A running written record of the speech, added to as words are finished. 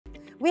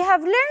we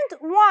have learned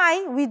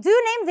why we do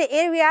name the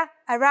area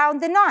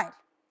around the Nile,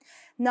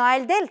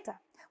 Nile Delta.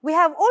 We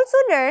have also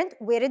learned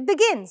where it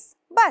begins.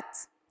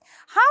 But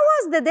how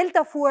was the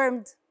delta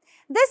formed?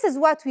 This is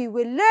what we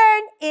will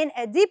learn in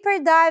a deeper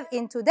dive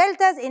into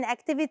deltas in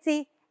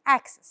activity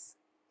access.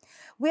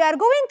 We are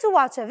going to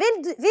watch a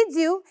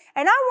video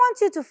and I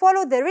want you to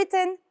follow the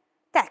written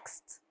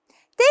text.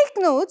 Take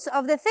notes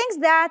of the things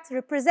that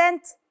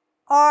represent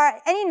or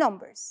any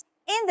numbers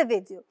in the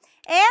video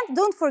and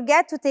don't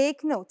forget to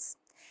take notes.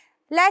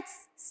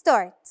 Let's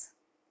start.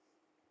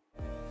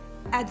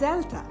 A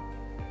delta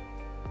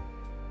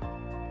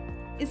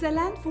is a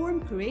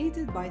landform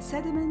created by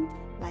sediment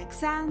like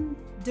sand,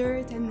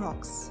 dirt, and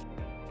rocks,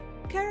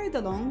 carried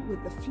along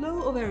with the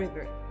flow of a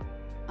river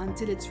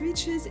until it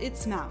reaches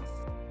its mouth.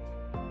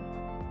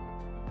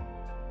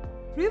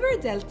 River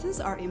deltas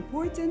are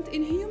important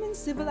in human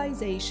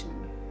civilization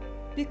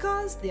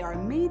because they are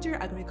major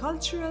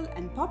agricultural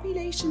and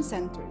population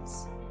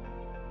centers.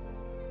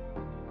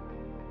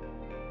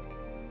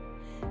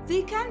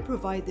 They can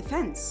provide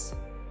defense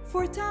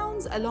for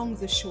towns along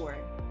the shore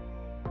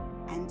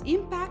and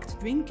impact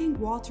drinking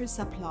water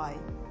supply.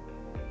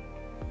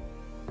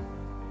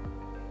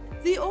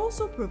 They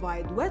also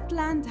provide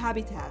wetland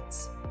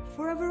habitats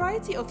for a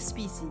variety of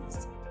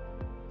species.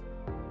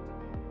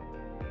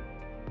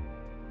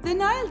 The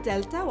Nile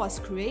Delta was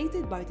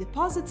created by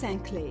deposits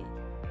and clay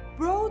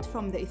brought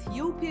from the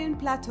Ethiopian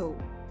plateau.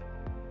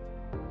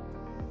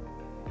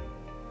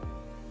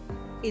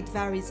 It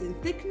varies in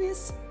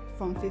thickness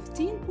from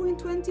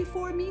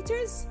 15.24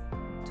 meters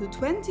to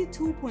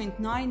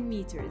 22.9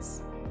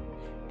 meters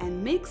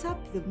and makes up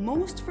the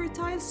most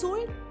fertile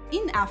soil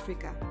in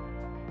Africa.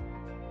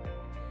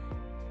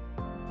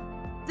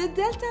 The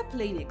delta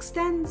plain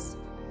extends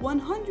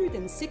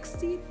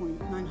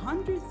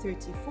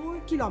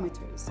 160.934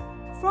 kilometers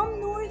from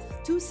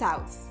north to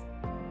south.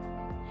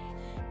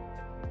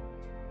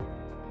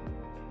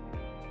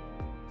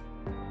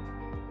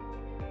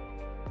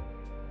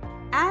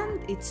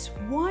 And its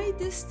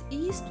widest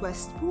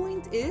east-west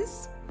point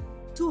is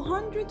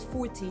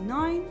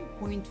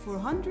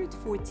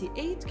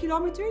 249.448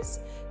 kilometers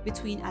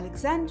between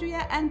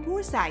Alexandria and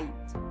Port Said.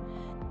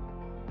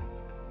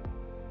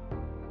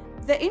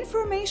 The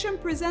information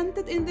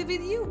presented in the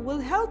video will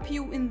help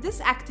you in this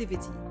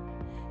activity.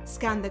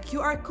 Scan the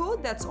QR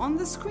code that's on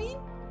the screen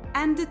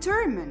and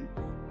determine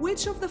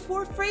which of the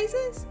 4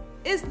 phrases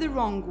is the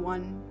wrong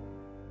one.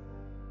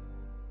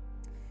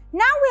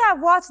 Now we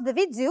have watched the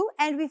video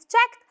and we've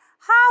checked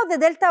how the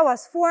delta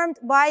was formed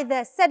by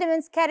the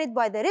sediments carried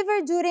by the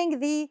river during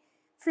the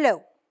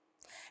flow.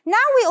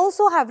 Now we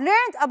also have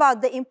learned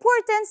about the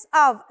importance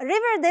of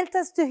river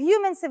deltas to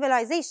human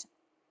civilization.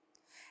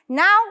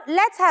 Now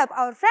let's help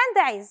our friend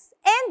Aiz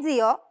and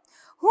Dia,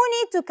 who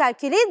need to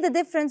calculate the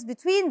difference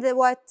between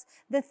the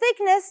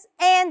thickness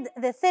and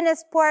the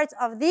thinnest part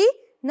of the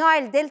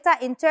Nile Delta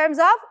in terms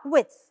of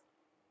width.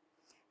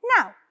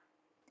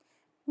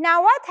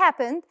 Now what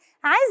happened?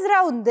 Aiz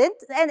rounded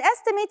and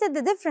estimated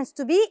the difference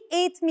to be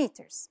 8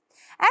 meters.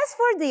 As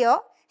for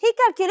Dia, he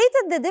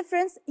calculated the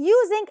difference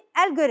using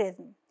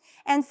algorithm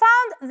and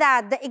found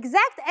that the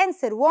exact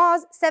answer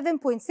was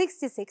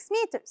 7.66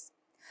 meters.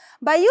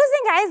 By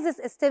using Aiz's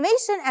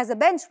estimation as a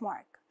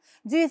benchmark,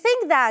 do you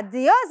think that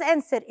Dia's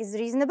answer is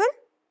reasonable?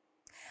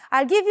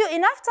 I'll give you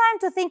enough time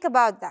to think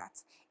about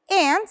that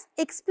and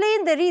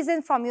explain the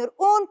reason from your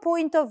own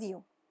point of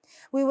view.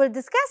 We will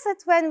discuss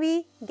it when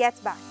we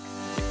get back.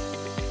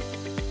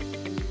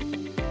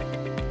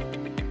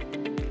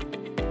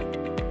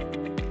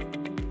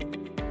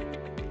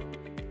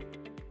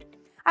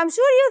 I'm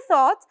sure you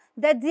thought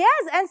that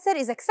Dia's answer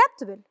is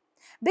acceptable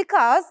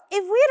because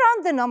if we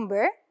round the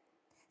number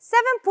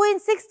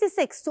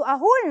 7.66 to a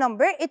whole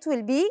number, it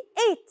will be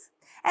 8.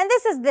 And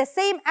this is the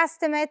same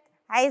estimate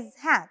Aiz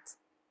had.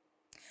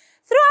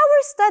 Through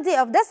our study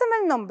of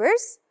decimal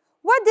numbers,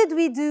 what did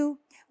we do?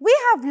 We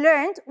have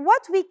learned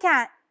that we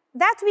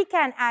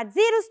can add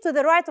zeros to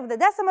the right of the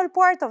decimal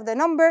part of the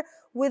number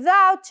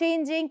without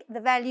changing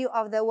the value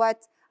of the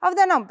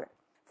number.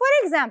 For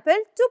example,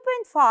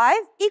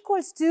 2.5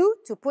 equals to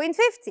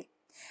 2.50.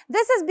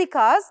 This is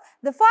because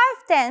the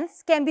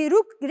 5/10ths can be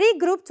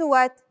regrouped to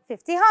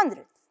 50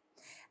 hundredths.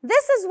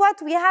 This is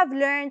what we have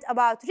learned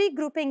about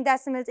regrouping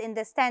decimals in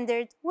the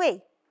standard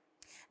way.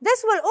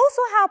 This will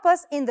also help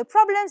us in the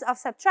problems of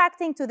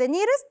subtracting to the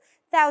nearest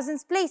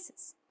thousands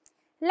places.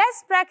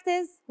 Let's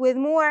practice with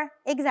more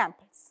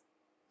examples.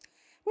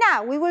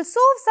 Now, we will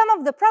solve some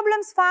of the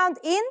problems found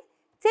in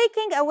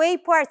taking away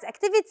parts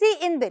activity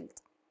in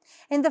build.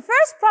 In the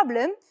first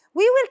problem,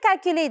 we will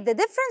calculate the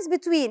difference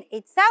between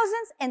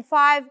 8,000ths and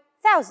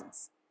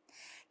 5,000ths.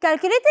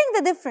 Calculating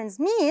the difference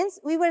means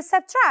we will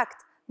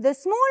subtract the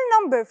small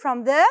number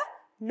from the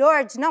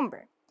large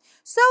number.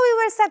 So we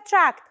will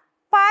subtract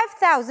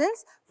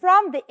 5,000ths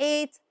from the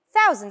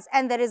 8,000ths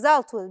and the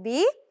result will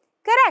be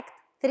correct,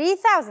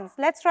 3,000ths.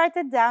 Let's write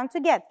it down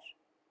together.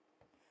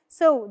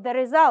 So the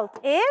result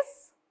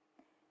is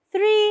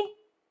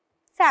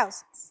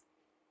 3,000ths.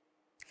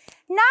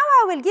 Now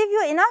I will give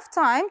you enough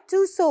time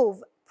to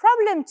solve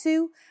problem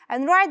 2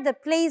 and write the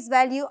place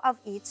value of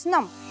each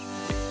number.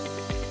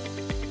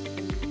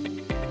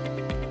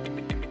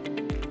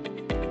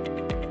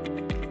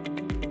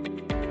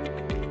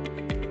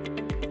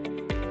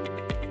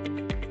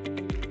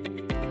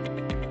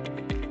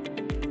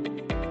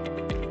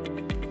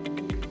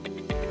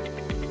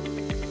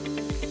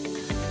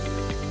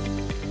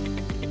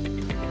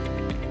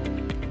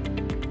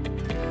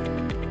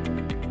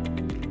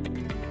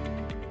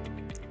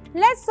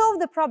 Let's solve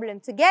the problem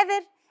together,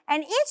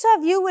 and each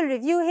of you will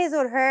review his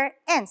or her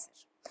answer.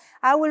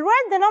 I will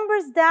write the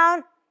numbers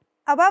down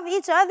above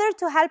each other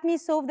to help me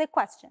solve the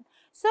question.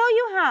 So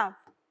you have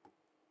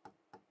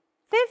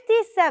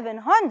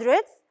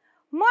 5700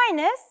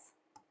 minus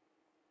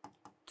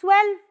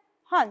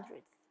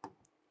 1200.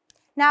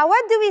 Now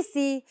what do we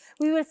see?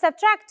 We will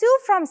subtract 2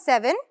 from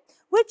 7,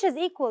 which is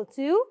equal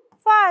to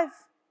 5.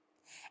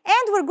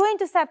 And we're going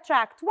to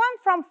subtract 1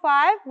 from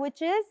 5,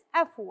 which is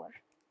a 4.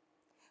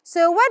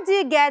 So what do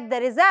you get?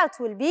 The result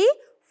will be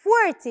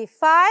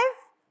 45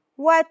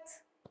 what?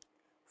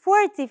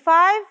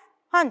 45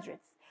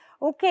 hundredths.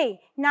 Okay,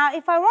 now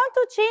if I want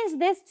to change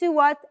this to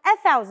what? A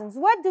thousands.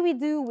 What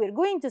do? We're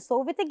going to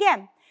solve it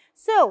again.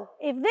 So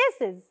if this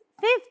is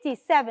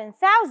 57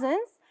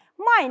 thousandths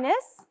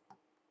minus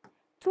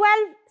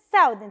 12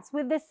 thousandths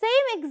with the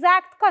same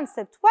exact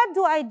concept, what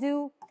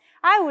do?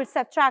 I will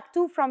subtract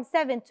 2 from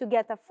 7 to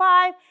get a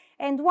 5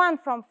 and 1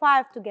 from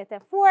 5 to get a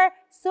 4.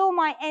 So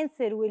my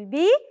answer will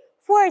be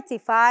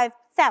 45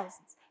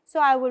 thousandths. So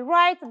I will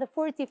write the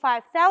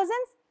 45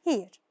 thousandths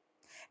here.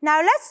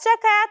 Now let's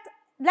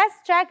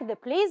check the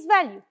place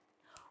value.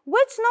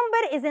 Which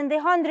number is in the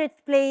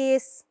hundredth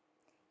place?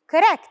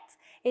 Correct.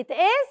 It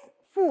is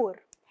 4.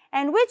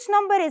 And which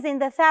number is in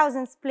the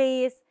thousandths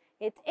place?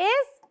 It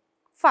is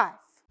 5.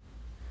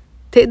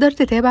 تقدر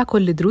تتابع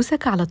كل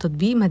دروسك على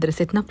تطبيق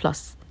مدرستنا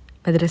بلس.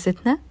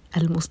 مدرستنا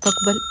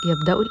المستقبل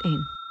يبدأ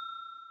الآن.